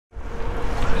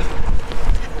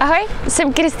Ahoj,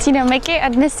 jsem Kristiina Mäki a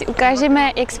dnes si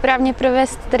ukážeme, jak správně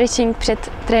provést stretching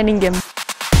před tréninkem.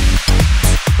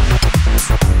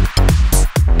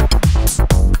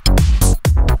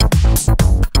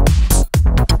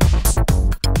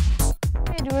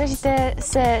 Je důležité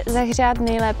se zahřát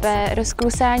nejlépe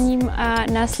rozklusáním a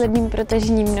následným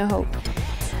protažením nohou.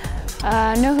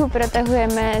 Nohu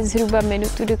protahujeme zhruba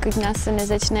minutu, dokud nás se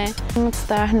nezačne moc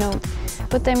stáhnout.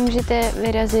 Poté můžete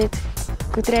vyrazit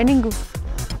ku tréninku.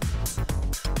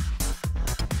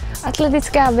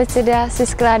 Atletická abeceda se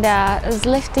skládá z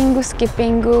liftingu,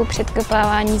 skippingu,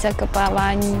 předkopávání,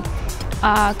 zakopávání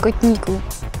a kotníků.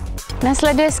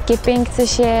 Následuje skipping,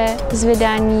 což je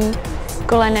zvedání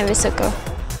kolene vysoko.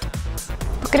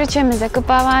 Pokračujeme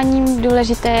zakopáváním,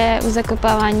 důležité je u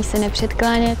zakopávání se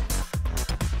nepředklánět.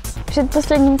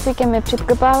 Předposledním cvikem je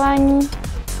předkopávání.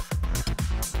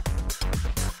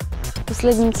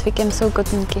 Posledním cvikem jsou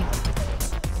kotníky.